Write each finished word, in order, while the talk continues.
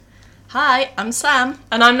Hi, I'm Sam.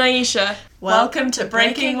 And I'm Naisha. Welcome to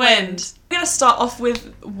Breaking Wind. We're going to start off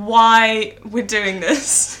with why we're doing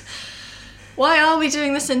this. Why are we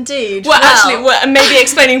doing this indeed? And maybe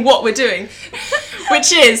explaining what we're doing.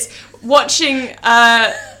 Which is watching,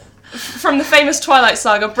 from the famous Twilight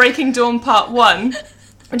Saga, Breaking Dawn Part 1,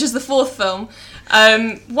 which is the fourth film,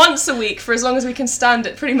 once a week for as long as we can stand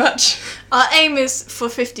it, pretty much. Our aim is for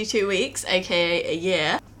 52 weeks, aka a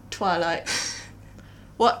year. Twilight.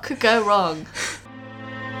 What could go wrong?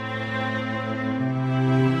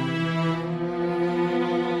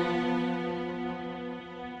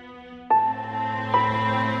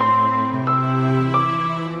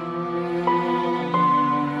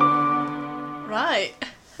 Right.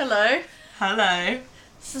 Hello. Hello.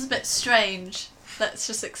 This is a bit strange. Let's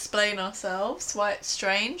just explain ourselves why it's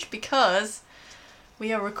strange. Because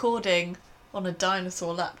we are recording on a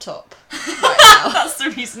dinosaur laptop right now. That's the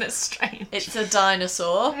reason it's strange. It's a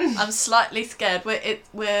dinosaur. I'm slightly scared.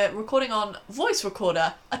 We're recording on Voice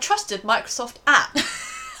Recorder, a trusted Microsoft app,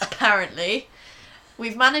 apparently.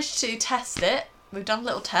 We've managed to test it. We've done a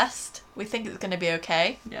little test. We think it's going to be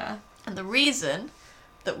okay. Yeah. And the reason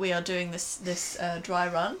that we are doing this dry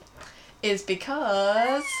run is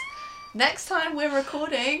because next time we're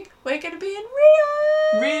recording, we're going to be in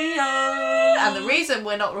Rio! And the reason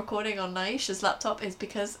we're not recording on Naisha's laptop is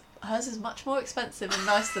because hers is much more expensive and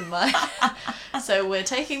nice than mine. So we're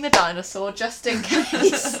taking the dinosaur just in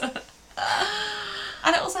case. And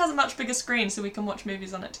it also has a much bigger screen so we can watch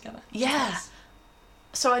movies on it together. Yeah.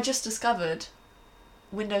 So I just discovered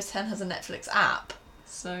Windows 10 has a Netflix app.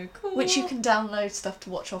 So cool. Which you can download stuff to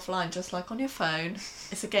watch offline just like on your phone.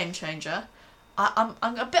 It's a game changer. I'm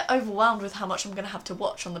a bit overwhelmed with how much I'm going to have to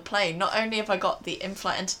watch on the plane. Not only have I got the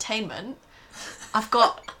in-flight entertainment, I've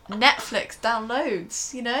got Netflix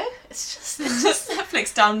downloads, you know? It's just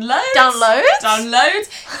Netflix downloads? Downloads? Downloads?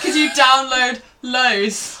 Because you download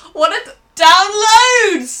loads. What are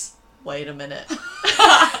Downloads! Wait a minute.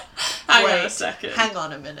 Hang on a second. Hang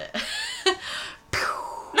on a minute.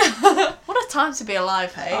 What a time to be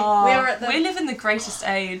alive, hey? Oh, We are at we live in the greatest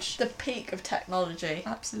age. the peak of technology.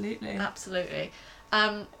 Absolutely. Absolutely.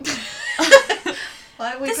 Why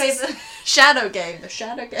don't we play the shadow game? The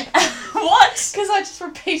shadow game. What? Because I just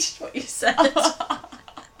repeated what you said.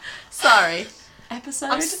 Sorry.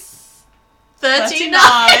 Episode I'm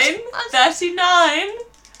 39. 39.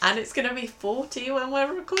 And it's going to be 40 when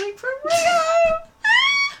we're recording from Rio.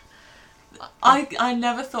 I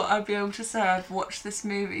never thought I'd be able to say I've watched this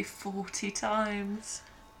movie 40 times.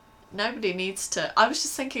 Nobody needs to. I was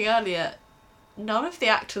just thinking earlier, none of the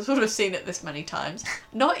actors would have seen it this many times.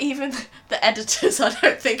 Not even the editors, I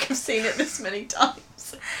don't think, have seen it this many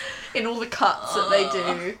times. In all the cuts that they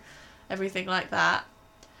do. Everything like that.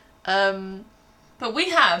 But we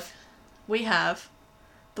have. We have.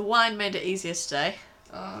 The wine made it easier today.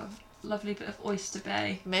 Lovely bit of Oyster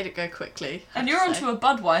Bay. Made it go quickly. And you're onto a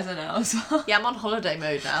Budweiser now as well. Yeah, I'm on holiday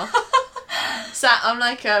mode now. So I'm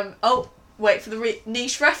like, wait for the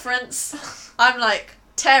niche reference. I'm like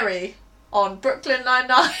Terry on Brooklyn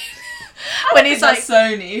Nine-Nine. When he's like,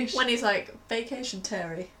 so niche. when he's like, vacation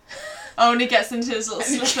Terry. Oh, and he gets into his little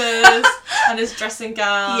slippers and his dressing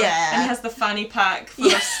gown. Yeah. And he has the fanny pack full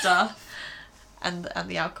of stuff. And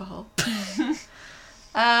the alcohol.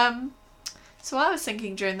 So I was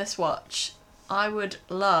thinking during this watch, I would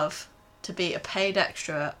love to be a paid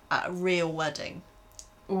extra at a real wedding.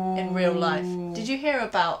 In real life. Did you hear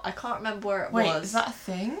about, I can't remember where it was. Wait, is that a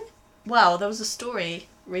thing? Well, there was a story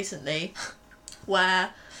recently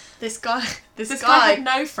where this guy had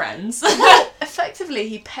no friends. well, effectively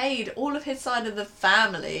he paid all of his side of the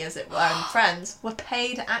family, as it were, and friends were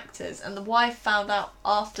paid actors, and the wife found out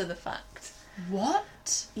after the fact.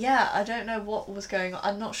 What? Yeah, I don't know what was going on.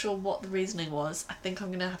 I'm not sure what the reasoning was. I think I'm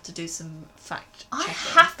going to have to do some fact checking.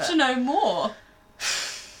 I have to know more.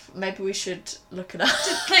 Maybe we should look it up.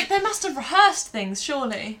 Like, they must have rehearsed things,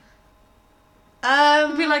 surely.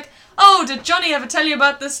 Um, Be like, oh, did Johnny ever tell you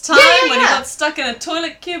about this time when he got stuck in a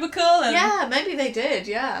toilet cubicle? And yeah, maybe they did,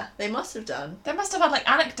 yeah. They must have done. They must have had, like,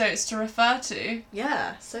 anecdotes to refer to.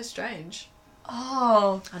 Yeah, so strange.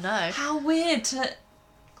 Oh. I know. How weird to...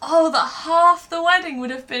 Oh, that half the wedding would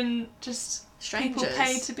have been just Strangers. people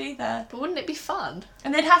paid to be there. But wouldn't it be fun?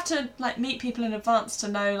 And they'd have to, like, meet people in advance to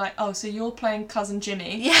know, like, oh, so you're playing Cousin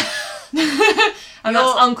Jimmy. Yeah. And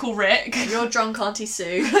that's Uncle Rick. You're drunk Auntie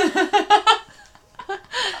Sue.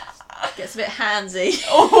 Gets a bit handsy.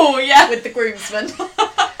 Oh, yeah. With the groomsmen.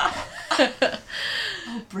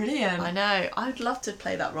 Oh, brilliant. I know. I'd love to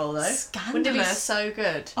play that role, though. Scandalous. Wouldn't it be so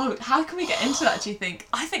good? Oh, how can we get into that, do you think?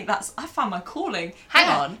 I think I found my calling. Hang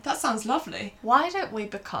Yeah, on. That sounds lovely. Why don't we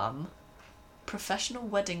become professional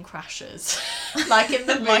wedding crashers, like in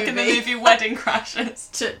the movie, like in the movie Wedding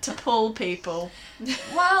Crashers, to pull people.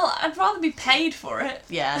 Well, I'd rather be paid for it.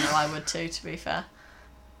 Yeah, no, I would too, to be fair.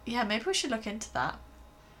 Yeah, maybe we should look into that.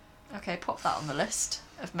 Okay, pop that on the list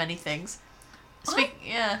of many things.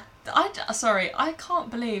 Yeah. Sorry, I can't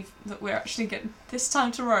believe that we're actually getting... This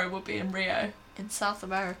time tomorrow we'll be in Rio. In South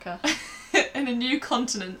America. In a new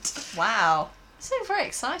continent. Wow. So very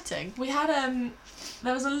exciting. We had,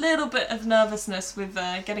 there was a little bit of nervousness with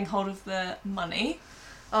getting hold of the money.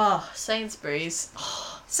 Oh, Sainsbury's.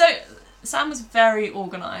 So, Sam was very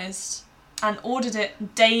organised and ordered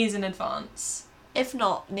it days in advance. If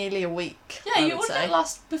not, nearly a week. Yeah, you ordered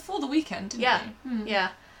it before the weekend, didn't you? Yeah.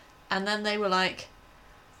 And then they were like,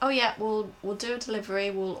 oh yeah, we'll do a delivery,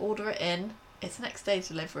 we'll order it in, it's next day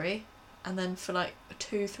delivery. And then for like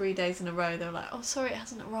 2-3 days in a row, they were like, oh sorry, it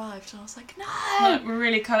hasn't arrived. And I was like, no! We're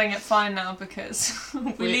really cutting it fine now because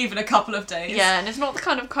we leave in a couple of days. Yeah, and it's not the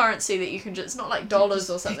kind of currency that you can just, it's not like dollars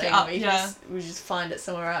or something up, where we just find it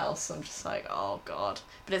somewhere else. I'm just like, oh god.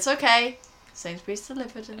 But it's okay. Sainsbury's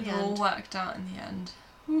delivered in the end. It all worked out in the end.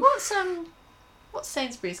 What's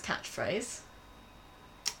Sainsbury's catchphrase?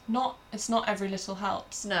 It's not every little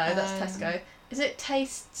helps. No, that's Tesco. Is it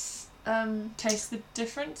tastes... Taste the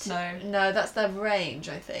difference? No, that's their range,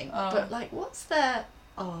 I think. Oh. But like, what's their...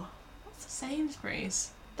 What's the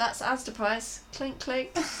Sainsbury's? That's Asda Price. Clink,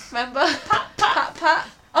 clink. Remember? Pat, pat.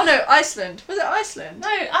 Oh no, Iceland. Was it Iceland?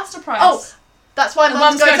 No, Asda Price. Oh, that's why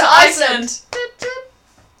Mum's going to Iceland.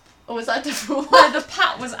 Or was that a different one? No, the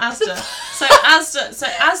pat was Asda. So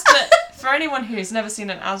Asda, for anyone who's never seen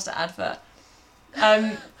an Asda advert,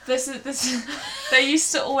 they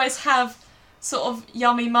used to always have sort of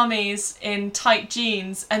yummy mummies in tight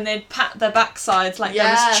jeans and they'd pat their backsides like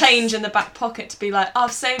there was change in the back pocket to be like, oh,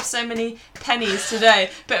 I've saved so many pennies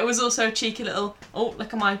today. But it was also a cheeky little, oh,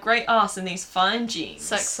 look at my great arse in these fine jeans.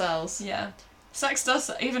 Sex sells. Yeah. Sex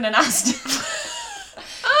does, even in Asda.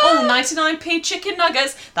 Oh, 99p chicken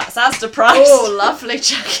nuggets. That's Asda Price. Oh, lovely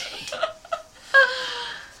chicken.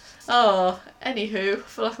 Oh, anywho, I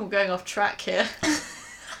feel like I'm going off track here.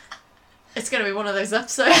 It's going to be one of those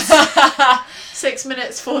episodes. 6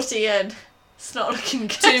 minutes 40 in. It's not looking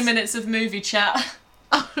good. 2 minutes of movie chat.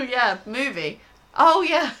 Oh yeah, movie. Oh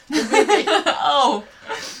yeah, the movie. Oh.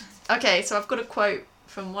 Okay, so I've got a quote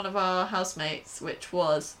from one of our housemates, which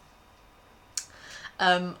was,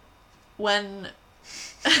 when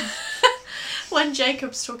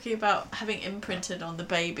Jacob's talking about having imprinted on the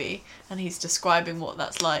baby and he's describing what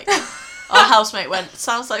that's like, our housemate went,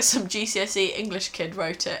 sounds like some GCSE English kid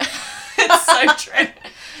wrote it. It's so true.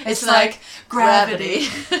 It's like gravity.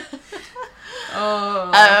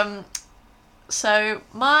 Oh. So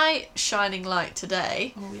my shining light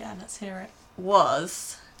today. Oh yeah, let's hear it.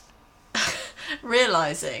 Was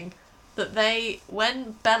realising that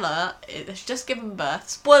when Bella has just given birth,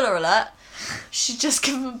 spoiler alert, she's just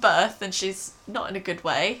given birth and she's not in a good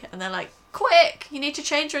way, and they're like, quick, you need to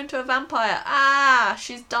change her into a vampire. Ah,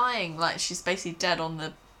 she's dying. Like, she's basically dead on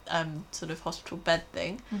the sort of hospital bed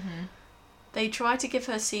thing. Mm-hmm. They try to give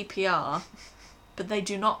her CPR, but they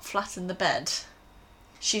do not flatten the bed.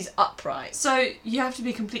 She's upright. So you have to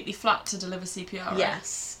be completely flat to deliver CPR, right?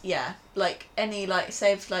 Yes, yeah. Like,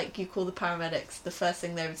 say if like you call the paramedics, the first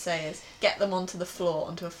thing they would say is get them onto the floor,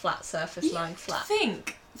 onto a flat surface, lying flat. I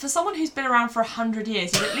think for someone who's been around for 100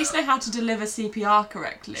 years, you at least know how to deliver CPR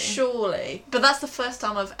correctly. Surely. But that's the first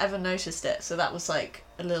time I've ever noticed it, so that was like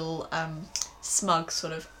a little smug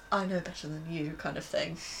sort of, I know better than you kind of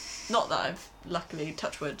thing. Not that I've, luckily,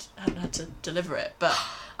 touch wood, haven't had to deliver it, but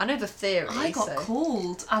I know the theory. I got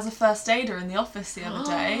called as a first aider in the office the other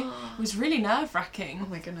day. It was really nerve-wracking. Oh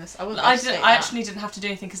my goodness. I actually didn't have to do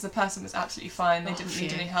anything because the person was absolutely fine. They didn't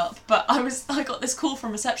need any help. But I got this call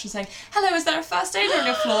from reception saying, hello, is there a first aider on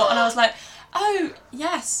your floor? And I was like, oh,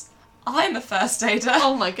 yes, I'm a first aider.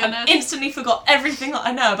 Oh my goodness. And instantly forgot everything that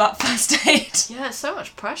I know about first aid. Yeah, so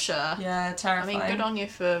much pressure. Yeah, terrifying. I mean, good on you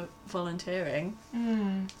for volunteering.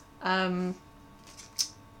 Do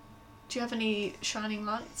you have any shining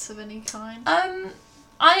lights of any kind? I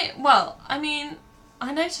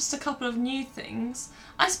noticed a couple of new things.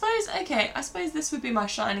 I suppose this would be my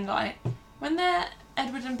shining light. When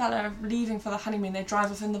Edward and Bella are leaving for the honeymoon, they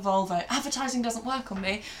drive off in the Volvo. Advertising doesn't work on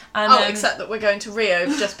me. And, except that we're going to Rio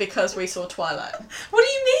just because we saw Twilight. What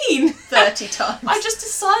do you mean? 30 times. I just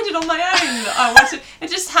decided on my own that I wanted...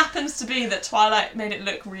 It just happens to be that Twilight made it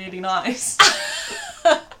look really nice.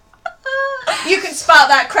 You can spout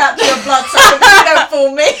that crap to your bloodsucker, but you don't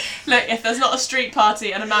fool me. Look, if there's not a street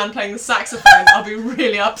party and a man playing the saxophone, I'll be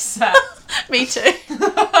really upset. Me too.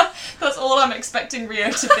 That's all I'm expecting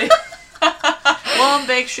Rio to be. One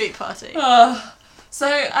big street party. So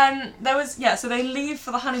they leave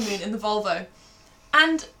for the honeymoon in the Volvo.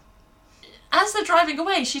 And as they're driving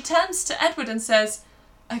away, she turns to Edward and says,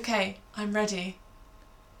 "Okay, I'm ready."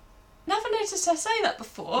 Never noticed her say that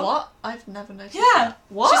before. What? I've never noticed Yeah. that.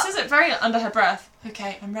 What? She says it very under her breath.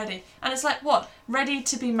 "Okay, I'm ready." And it's like, what? Ready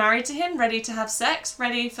to be married to him? Ready to have sex?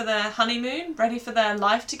 Ready for their honeymoon? Ready for their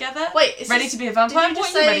life together? Wait, ready to be a vampire?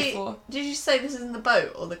 What are you ready for? Did you say this is in the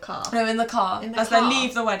boat or the car? No, in the car. In the as car. they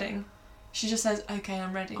leave the wedding. She just says, "Okay,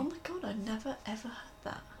 I'm ready." Oh my god, I never ever heard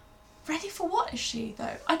that. Ready for what is she,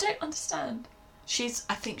 though? I don't understand.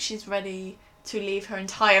 I think she's ready to leave her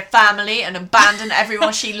entire family and abandon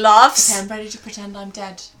everyone she loves. Okay, I'm ready to pretend I'm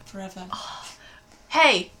dead forever.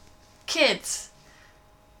 Hey, kids.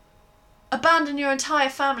 Abandon your entire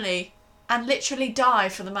family and literally die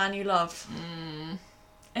for the man you love.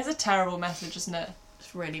 It's a terrible message, isn't it?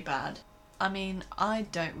 It's really bad. I mean, I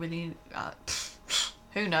don't really...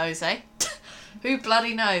 who knows, eh? Who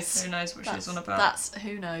bloody knows? Who knows what she's on about?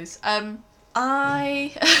 Who knows.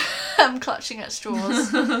 I am clutching at straws.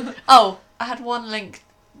 Oh, I had one link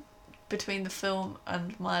between the film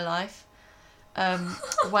and my life.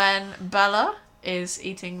 When Bella is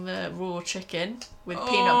eating the raw chicken with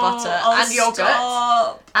peanut butter and yogurt.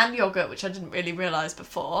 Stop. And yogurt, which I didn't really realise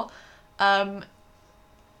before.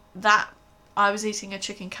 That I was eating a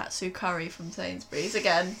chicken katsu curry from Sainsbury's.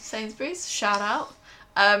 Again, Sainsbury's, shout out.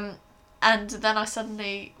 And then I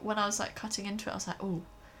suddenly, when I was like cutting into it, I was like, "Oh,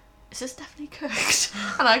 is this definitely cooked?"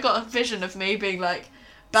 And I got a vision of me being like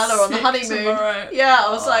Bella on the honeymoon. Tomorrow. Yeah,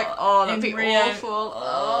 I was like, "Oh, that'd in be Rio. awful."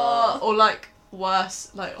 Oh. Or like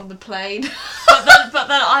worse, like on the plane. But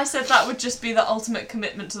then I said that would just be the ultimate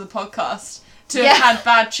commitment to the podcast. To have had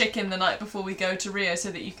bad chicken the night before we go to Rio so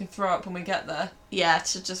that you can throw up when we get there. Yeah,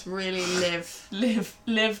 to just really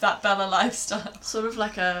Live that Bella lifestyle. sort of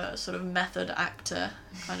like a sort of method actor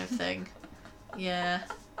kind of thing. Yeah.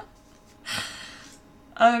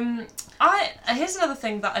 Here's another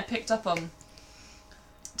thing that I picked up on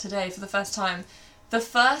today for the first time. The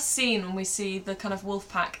first scene when we see the kind of wolf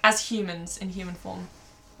pack as humans in human form,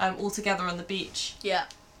 all together on the beach. Yeah.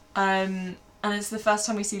 And it's the first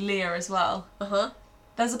time we see Leah as well.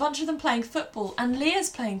 There's a bunch of them playing football, and Leah's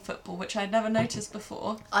playing football, which I'd never noticed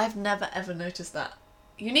before. I've never ever noticed that.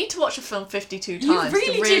 You need to watch a film 52 times You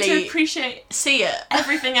really to really do to appreciate see it.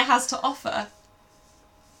 everything it has to offer.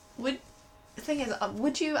 The thing is,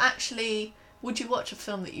 would you watch a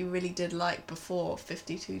film that you really did like before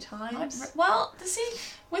 52 times? Well,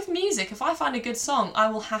 with music, if I find a good song,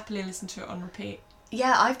 I will happily listen to it on repeat.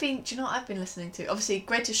 Yeah, do you know what I've been listening to? Obviously,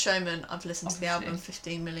 Greatest Showman, I've listened to the album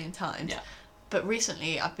 15 million times. Yeah. But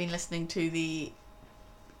recently, I've been listening to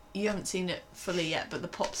you haven't seen it fully yet, but the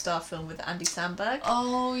Pop Star film with Andy Samberg.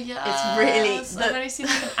 Oh yeah, It's really... I've only seen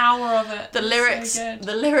like an hour of it. The lyrics, so good.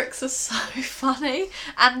 the lyrics are so funny,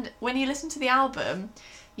 and when you listen to the album,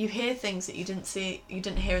 you hear things that you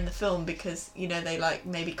didn't hear in the film because they like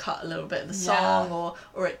maybe cut a little bit of the song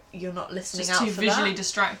or you're not listening just out too for visually that.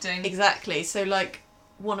 distracting. Exactly. So like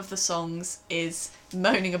one of the songs is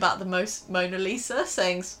moaning about the Mona Lisa,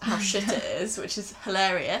 saying how shit it is, which is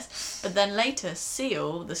hilarious. But then later,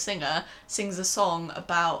 Seal, the singer, sings a song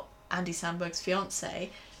about Andy Samberg's fiance.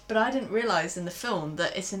 But I didn't realise in the film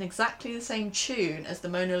that it's in exactly the same tune as the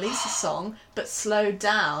Mona Lisa song, but slowed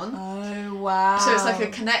down. Oh, wow. So it's like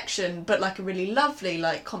a connection, but like a really lovely,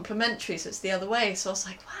 like complimentary, so it's the other way. So I was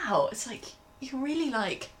like, wow, it's like, you can really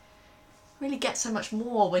get so much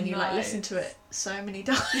more when you like listen to it so many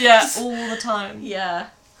times. Yeah, all the time. Yeah.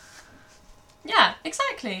 Yeah,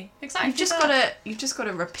 exactly. You've just gotta repeat. Just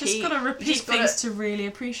gotta repeat things to really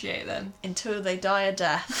appreciate them. Until they die a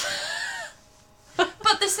death.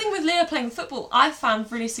 But this thing with Leah playing football, I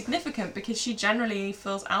found really significant because she generally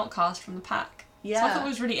feels outcast from the pack. Yeah. So I thought it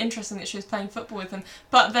was really interesting that she was playing football with him.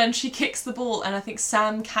 But then she kicks the ball and I think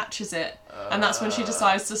Sam catches it. And that's when she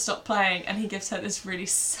decides to stop playing and he gives her this really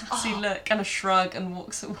sassy look and a shrug and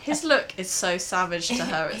walks away. His look is so savage to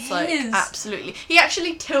her. It's is. like, absolutely. He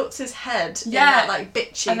actually tilts his head in Yeah. that like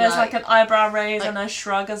bitchy. And there's like an eyebrow raise and a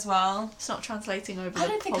shrug as well. It's not translating over I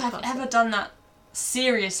don't think I've ever done that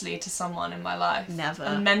seriously to someone in my life. Never.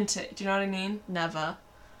 And meant it. Do you know what I mean? Never.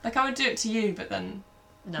 Like I would do it to you, but then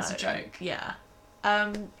No. it's a joke. Yeah.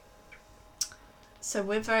 So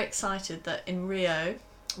we're very excited that in Rio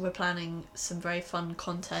we're planning some very fun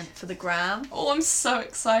content for the gram. Oh, I'm so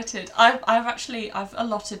excited. I've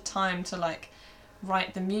allotted time to like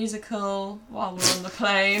write the musical while we're on the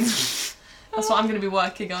plane. That's what I'm going to be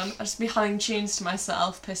working on. I'll just be humming tunes to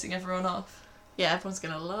myself, pissing everyone off. Yeah, everyone's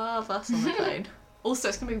going to love us on the plane. Also,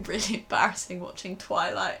 it's going to be really embarrassing watching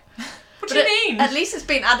Twilight What do you mean? At least it's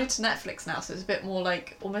been added to Netflix now, so it's a bit more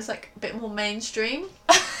like, almost like a bit more mainstream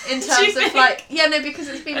in terms of like, yeah, no, because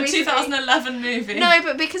it's been a recently... 2011 movie. No,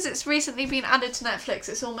 but because it's recently been added to Netflix,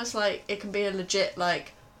 it's almost like it can be a legit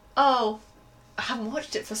like, oh, I haven't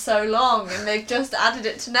watched it for so long and they've just added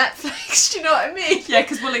it to Netflix. Do you know what I mean? Yeah,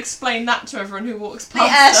 because we'll explain that to everyone who walks The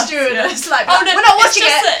past air us. stewardess, like, Oh no, we're not watching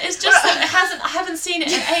it. It's just that I haven't seen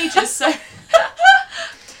it in ages, so...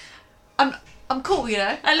 I'm cool, you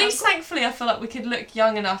know. At least, thankfully, I feel like we could look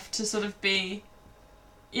young enough to sort of be,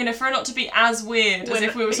 you know, for it not to be as weird as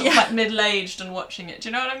if we were sort of like middle-aged and watching it. Do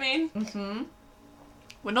you know what I mean? Mm-hmm.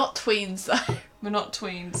 We're not tweens, though. We're not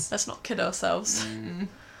tweens. Let's not kid ourselves.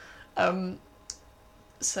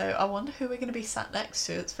 So I wonder who we're going to be sat next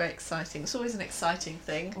to. It's very exciting. It's always an exciting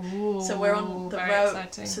thing. Ooh, so we're on the very row.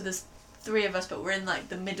 exciting. So there's 3 of us, but we're in like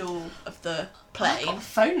the middle of the I plane. got a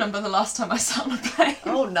phone number the last time I sat on a plane.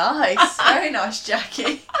 Oh, nice. Very nice,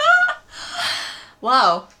 Jackie.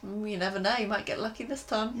 Wow. You never know. You might get lucky this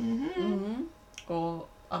time. Mm-hmm. Or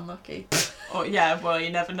unlucky. Or yeah, well,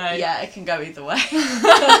 you never know. Yeah, it can go either way.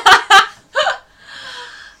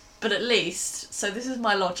 But at least, so this is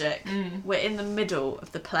my logic. We're in the middle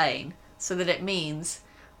of the plane, so that it means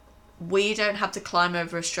we don't have to climb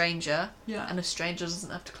over a stranger, and a stranger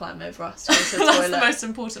doesn't have to climb over us to go to the That's toilet. the most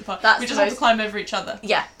important part. That's we just the have to climb over each other.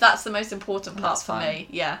 Yeah, that's the most important part That's for fine. me.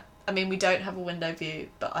 Yeah. I mean, we don't have a window view,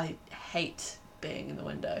 but I hate being in the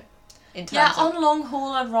window. In terms Yeah, of, on long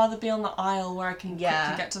haul, I'd rather be on the aisle where I can quickly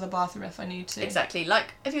Yeah. get to the bathroom if I need to. exactly. Like,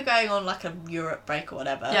 if you're going on like a Europe break or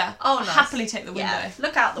whatever. Yeah. Oh, I'll nice. happily take the window. Yeah.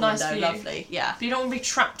 Look out the Nice window. view. Lovely. Yeah. But you don't want to be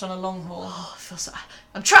trapped on a long haul. Oh, I feel so...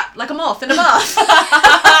 I'm trapped like a moth in a bath.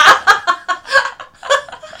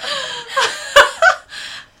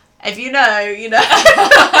 If you know, you know.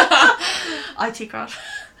 IT crowd.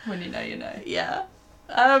 When you know, you know. Yeah.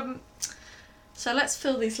 So let's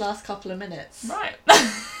fill these last couple of minutes. Right.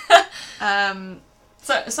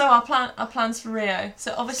 So our plans for Rio.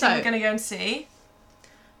 So obviously we're going to go and see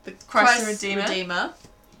the Christ the Redeemer.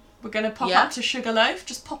 We're going to pop up to Sugarloaf.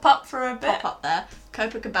 Just pop up for a bit. Pop up there.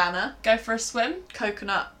 Copacabana. Go for a swim.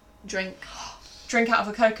 Coconut drink. Drink out of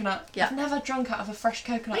a coconut. Yeah. I've never drunk out of a fresh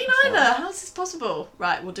coconut Me before. neither. How's this possible?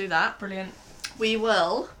 Right, we'll do that. Brilliant. We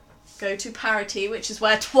will go to Parity, which is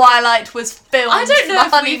where Twilight was filmed. I don't know for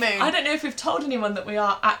honeymoon. I don't know if we've told anyone that we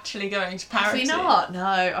are actually going to Parity. Have we not?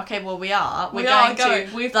 No. Okay, well we are. We are going.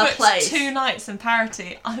 to We've the booked place. 2 nights in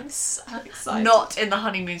Parity. I'm so excited. Not in the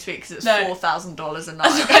honeymoon suite because it's No. $4,000 a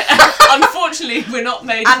night. Unfortunately, we're not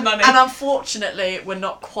made of money. And unfortunately, we're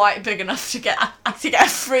not quite big enough to get a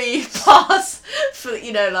free pass for,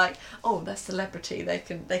 you know, like, oh, they're celebrity, they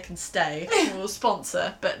can stay. We'll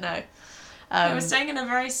sponsor, but no. We're staying in a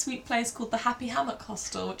very sweet place called the Happy Hammock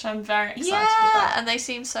Hostel, which I'm very excited yeah, about. and they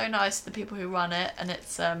seem so nice, the people who run it, and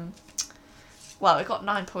it's well, it got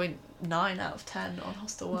 9.9 out of 10 on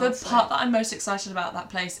Hostelworld. The part that I'm most excited about that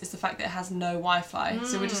place is the fact that it has no Wi-Fi.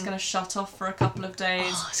 So we're just going to shut off for a couple of days.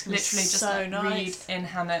 Oh, it's gonna be literally just so like, nice. read in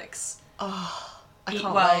hammocks, Oh, I eat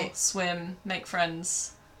can't well, wait. swim, make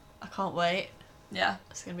friends. I can't wait. Yeah.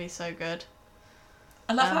 It's going to be so good.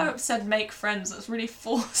 I love how it said make friends. That's really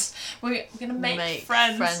forced. We're going to make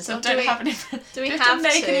friends. So Oh, don't do we- have any friends. Do we Do have to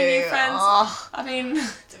make any new friends? Oh, I mean,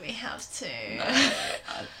 do we have to? no,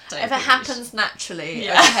 I don't If it think we happens naturally,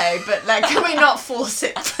 Yeah. okay, but like, can we not force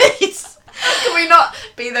it, please? Can we not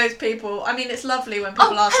be those people? I mean, it's lovely when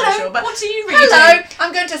people are hello, social, but what are you reading? hello,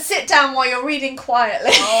 I'm going to sit down while you're reading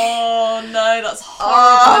quietly. Oh no, that's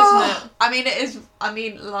horrible, isn't it? I mean, it is. I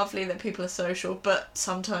mean, lovely that people are social, but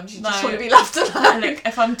sometimes you just No. want to be left alone. Look,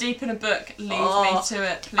 if I'm deep in a book, leave me to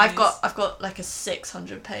it, please. I've got like a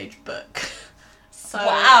 600-page book. So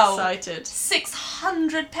Wow. excited.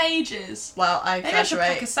 600 pages. Well, I Maybe I should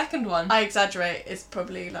exaggerate. pick a second one. I exaggerate. It's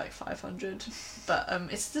probably like 500, but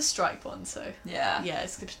it's the strike one, so Yeah. yeah,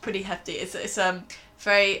 it's pretty hefty. It's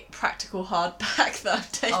very practical hardback that I'm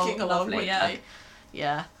taking Oh, along lovely, with yeah. me.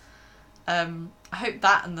 Yeah. I hope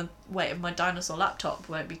that and the weight of my dinosaur laptop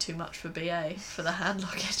won't be too much for BA for the hand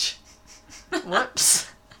luggage. Whoops.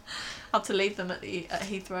 I'll have to leave them at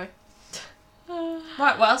Heathrow.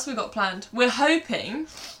 Right, what else have we got planned? We're hoping,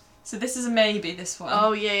 so this is a maybe, this one,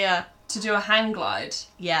 Oh yeah. to do a hang glide,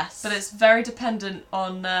 Yes. but it's very dependent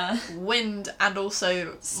on wind and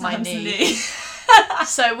also my Sam's knee.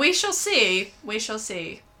 So we shall see. We shall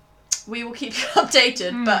see. We will keep you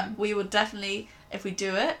updated, but we will definitely, if we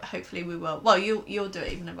do it, hopefully we will. Well, you'll do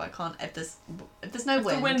it even if I can't. If there's no If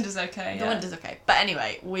wind. the wind is okay, The yeah. wind is okay. But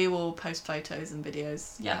anyway, we will post photos and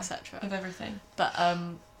videos, Yeah. etc. Of everything. But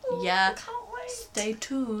yeah, Can't wait. stay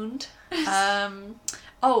tuned.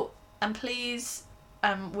 Oh, and please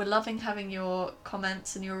we're loving having your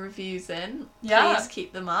comments and your reviews in. Yeah. Please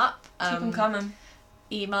keep them up. Keep them coming.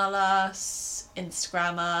 Email us,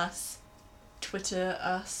 Instagram us, Twitter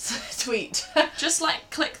us, tweet. Just like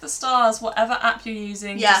click the stars, whatever app you're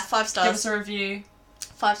using. Yeah, just 5 stars. Give us a review.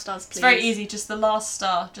 5 stars, please. It's very easy, just the last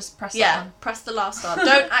star. Just press that one. Press the last star.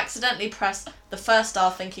 Don't accidentally press the first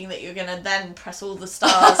star thinking that you're going to then press all the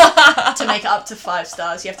stars to make it up to 5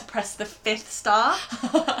 stars. You have to press the 5th star.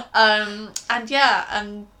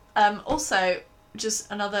 Also,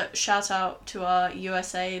 just another shout out to our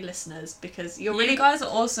USA listeners, because you guys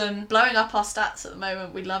are awesome. Blowing up our stats at the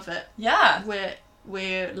moment. We love it. Yeah.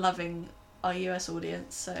 We're loving our US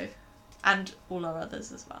audience, so, and all our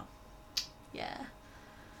others as well. Yeah.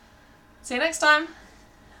 See you next time.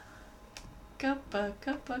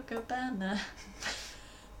 Copacabana.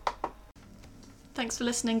 Thanks for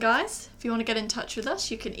listening, guys. If you want to get in touch with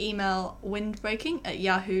us, you can email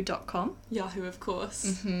windbreaking@yahoo.com. Yahoo, of course.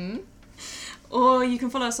 Mm-hmm. Or you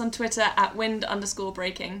can follow us on Twitter at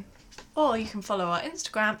wind_breaking. Or you can follow our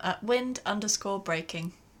Instagram at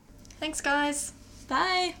wind_breaking. Thanks, guys.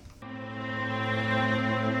 Bye.